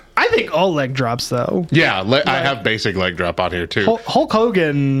 I think all leg drops, though. Yeah, I have basic leg drop on here too. Hulk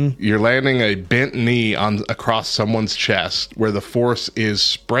Hogan. You're landing a bent knee across someone's chest where the force is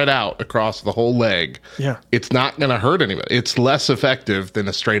spread out across the whole leg. Yeah. It's not going to hurt anybody. It's less effective than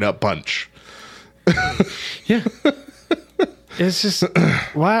a straight up punch. Yeah. It's just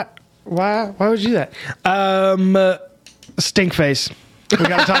why would you do that? Stink face. We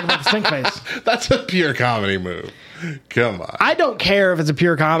got to talk about the stink face. That's a pure comedy move. Come on. I don't care if it's a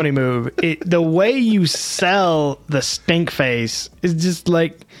pure comedy move. The way you sell the stink face is just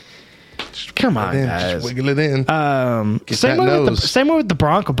like, come on, guys. Just wiggle it in. Same way with the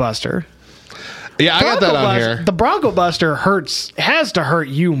Bronco Buster. Yeah, I got that on here. The Bronco Buster has to hurt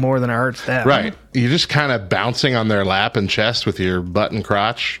you more than it hurts them. Right. You're just kind of bouncing on their lap and chest with your butt and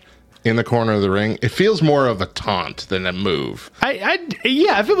crotch in the corner of the ring. It feels more of a taunt than a move.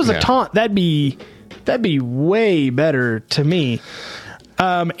 Yeah, if it was a taunt, that'd be way better to me.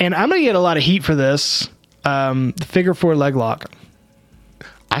 And I'm gonna get a lot of heat for this. The figure 4 leg lock.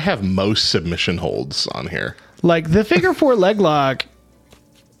 I have most submission holds on here. Like the figure 4 leg lock.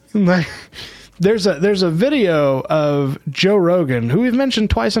 Like, there's a video of Joe Rogan, who we've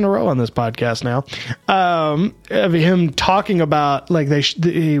mentioned twice in a row on this podcast now, of him talking about like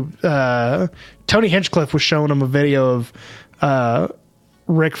Tony Hinchcliffe was showing him a video of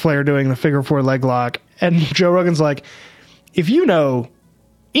Ric Flair doing the figure 4 leg lock, and Joe Rogan's like, if you know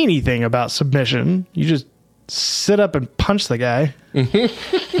anything about submission, you just sit up and punch the guy.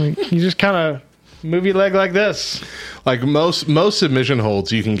 Like, you just kind of move your leg like this. Like most submission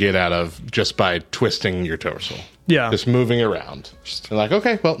holds you can get out of just by twisting your torso. Yeah. Just moving around. Just like,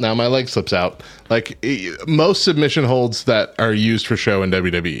 okay, well, now my leg slips out. Like most submission holds that are used for show in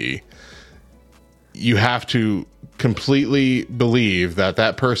WWE, you have to completely believe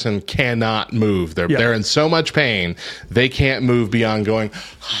that person cannot move. They're in so much pain, they can't move beyond going,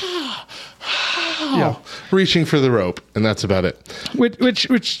 reaching for the rope, and that's about it.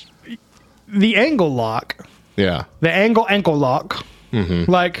 Which the angle lock. Yeah. The ankle lock. Mm-hmm.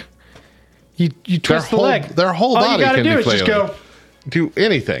 Like you twist the leg. Their whole All body you gotta can do be is just flailing. go Do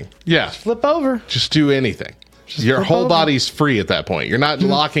anything. Yeah. flip over. Just do anything. Your flip whole over. body's free at that point. You're not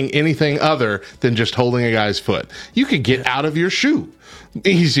locking anything other than just holding a guy's foot. You could get out of your shoe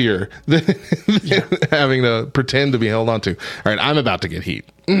easier than having to pretend to be held onto. All right, I'm about to get heat.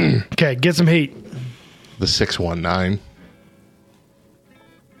 Okay, get some heat. the 619.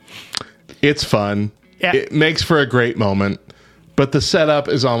 It's fun. Yeah. It makes for a great moment, but the setup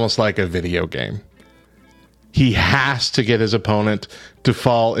is almost like a video game. He has to get his opponent to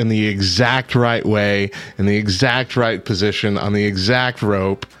fall in the exact right way, in the exact right position, on the exact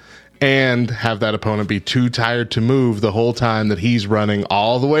rope, and have that opponent be too tired to move the whole time that he's running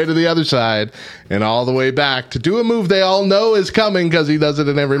all the way to the other side and all the way back to do a move they all know is coming because he does it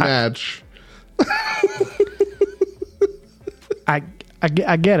in every match. I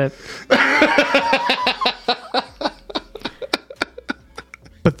get it.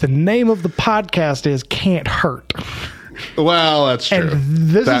 But the name of the podcast is Can't Hurt. Well, that's true. And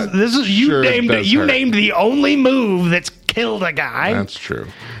this is you sure named does you hurt. named the only move that's killed a guy. That's true.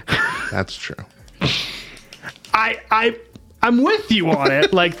 That's true. I'm with you on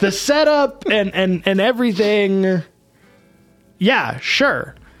it. Like the setup and everything. Yeah,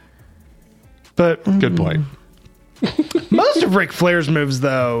 sure. But Good point. most of Ric Flair's moves,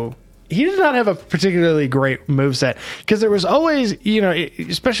 though, he did not have a particularly great moveset because there was always,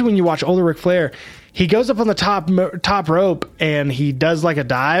 especially when you watch older Ric Flair, he goes up on the top rope and he does like a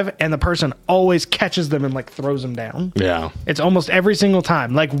dive, and the person always catches them and like throws them down. Yeah. It's almost every single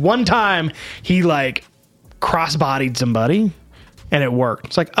time. Like one time he like cross-bodied somebody and it worked.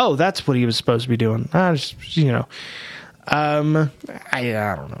 It's like, oh, that's what he was supposed to be doing. I don't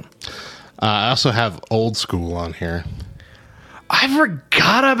know. I also have Old School on here. I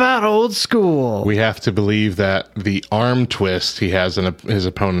forgot about Old School. We have to believe that the arm twist he has his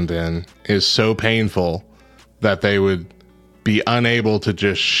opponent in is so painful that they would be unable to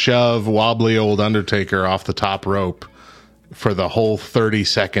just shove wobbly old Undertaker off the top rope for the whole 30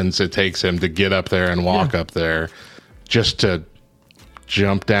 seconds it takes him to get up there and walk up there just to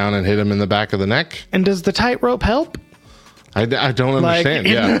jump down and hit him in the back of the neck. And does the tightrope help? I don't understand.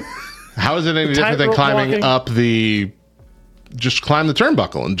 Yeah. How is it any different than tightrope climbing walking? up just climb the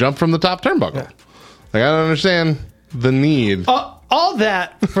turnbuckle and jump from the top turnbuckle? Like, I don't understand the need. All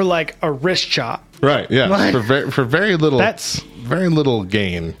that for like a wrist chop. Right. Yeah. Like, for very little. that's- very little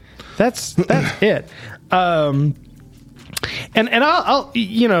gain. That's it. And I'll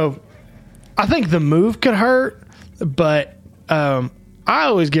I think the move could hurt, but I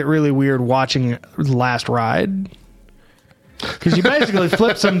always get really weird watching Last Ride because you basically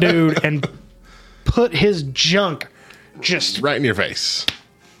flip some dude and put his junk just Right in your face.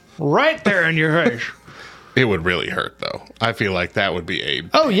 right there in your face. It would really hurt, though. I feel like that would be a.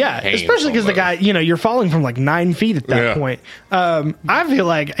 Oh yeah, painful especially because the move. guy, you're falling from like 9 feet at that Yeah. point. I feel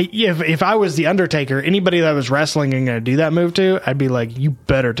like if I was the Undertaker, anybody that was wrestling and going to do that move to, I'd be like, you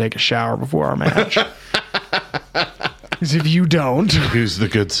better take a shower before our match. Because if you don't, Who's the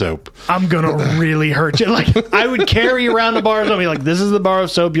good soap? I'm gonna really hurt you. Like I would carry you around the bars and be like, this is the bar of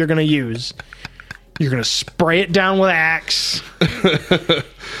soap you're gonna use. You're gonna spray it down with Axe.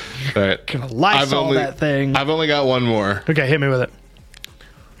 All right. Gonna Lysol that thing. I've only got one more. Okay, hit me with it.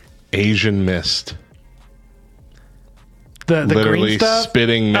 Asian mist. The Literally green stuff.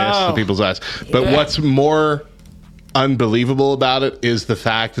 spitting mist Oh. in people's eyes. But what's more unbelievable about it is the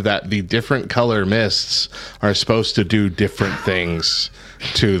fact that the different color mists are supposed to do different things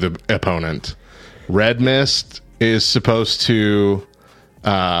to the opponent. Red mist is supposed to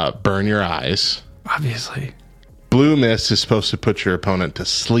burn your eyes. Obviously. Blue mist is supposed to put your opponent to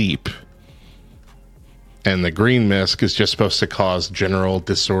sleep. And the green mist is just supposed to cause general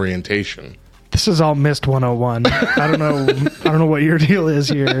disorientation. This is all Mist 101. I don't know what your deal is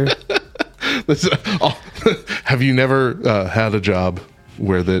here. Have you never had a job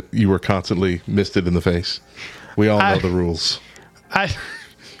where that you were constantly misted in the face? We all know the rules.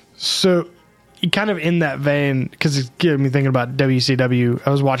 So kind of in that vein, because it's getting me thinking about WCW. I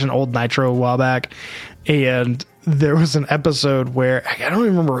was watching old Nitro a while back, and there was an episode where I don't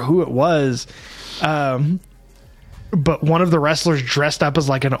even remember who it was, but one of the wrestlers dressed up as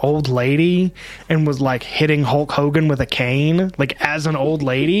like an old lady and was like hitting Hulk Hogan with a cane, like as an old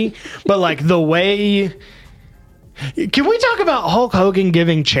lady. But like the way, can we talk about Hulk Hogan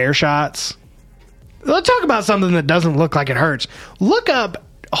giving chair shots? Let's talk about something that doesn't look like it hurts. Look up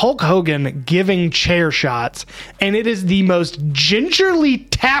Hulk Hogan giving chair shots, and it is the most gingerly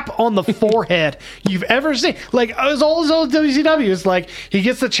tap on the forehead you've ever seen. Like as old WCW, it's like he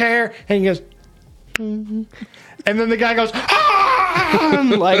gets the chair and he goes, and then the guy goes, ah!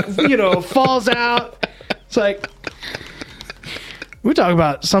 Like, falls out. It's like, we talk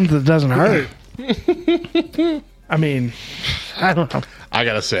about something that doesn't hurt. I mean, I don't know. I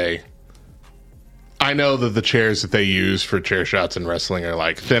gotta say, I know that the chairs that they use for chair shots in wrestling are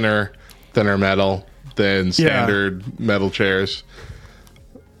like thinner metal than standard metal chairs.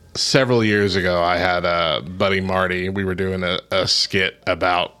 several years ago, I had a buddy Marty. We were doing a skit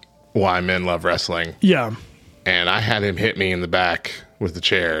about why men love wrestling. Yeah. And I had him hit me in the back with the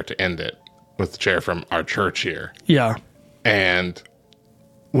chair to end it, with the chair from our church here. Yeah. And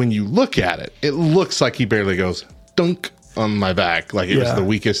when you look at it, it looks like he barely goes dunk on my back. Like it was the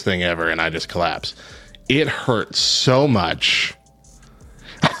weakest thing ever. And I just collapsed. It hurt so much.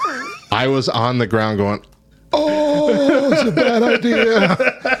 I was on the ground going, oh, it's a bad idea.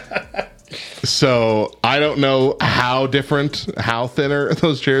 So I don't know how thinner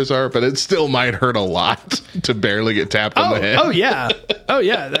those chairs are, but it still might hurt a lot to barely get tapped on the head. Oh, yeah. Oh,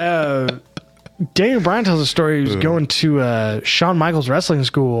 yeah. Daniel Bryan tells a story. He was going to Shawn Michaels wrestling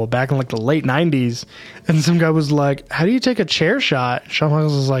school back in like the late 90s. And some guy was like, how do you take a chair shot? Shawn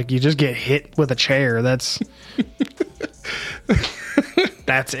Michaels was like, you just get hit with a chair. That's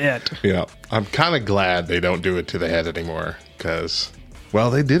it. Yeah. I'm kind of glad they don't do it to the head anymore because, well,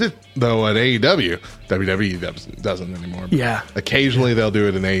 they did it, though, at AEW. WWE doesn't anymore. Yeah. Occasionally they'll do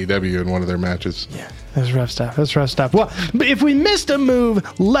it in AEW in one of their matches. Yeah. That's rough stuff. Well, if we missed a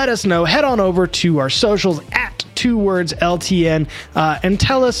move, let us know. Head on over to our socials at 2WordsLTN and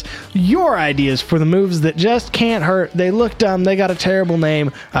tell us your ideas for the moves that just can't hurt. They look dumb. They got a terrible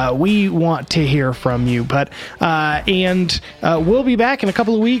name. We want to hear from you. And we'll be back in a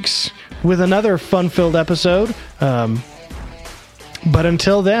couple of weeks with another fun-filled episode. But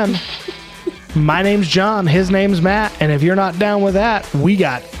until then, my name's John. His name's Matt. And if you're not down with that, we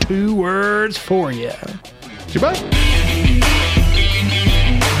got 2 words for you. Goodbye.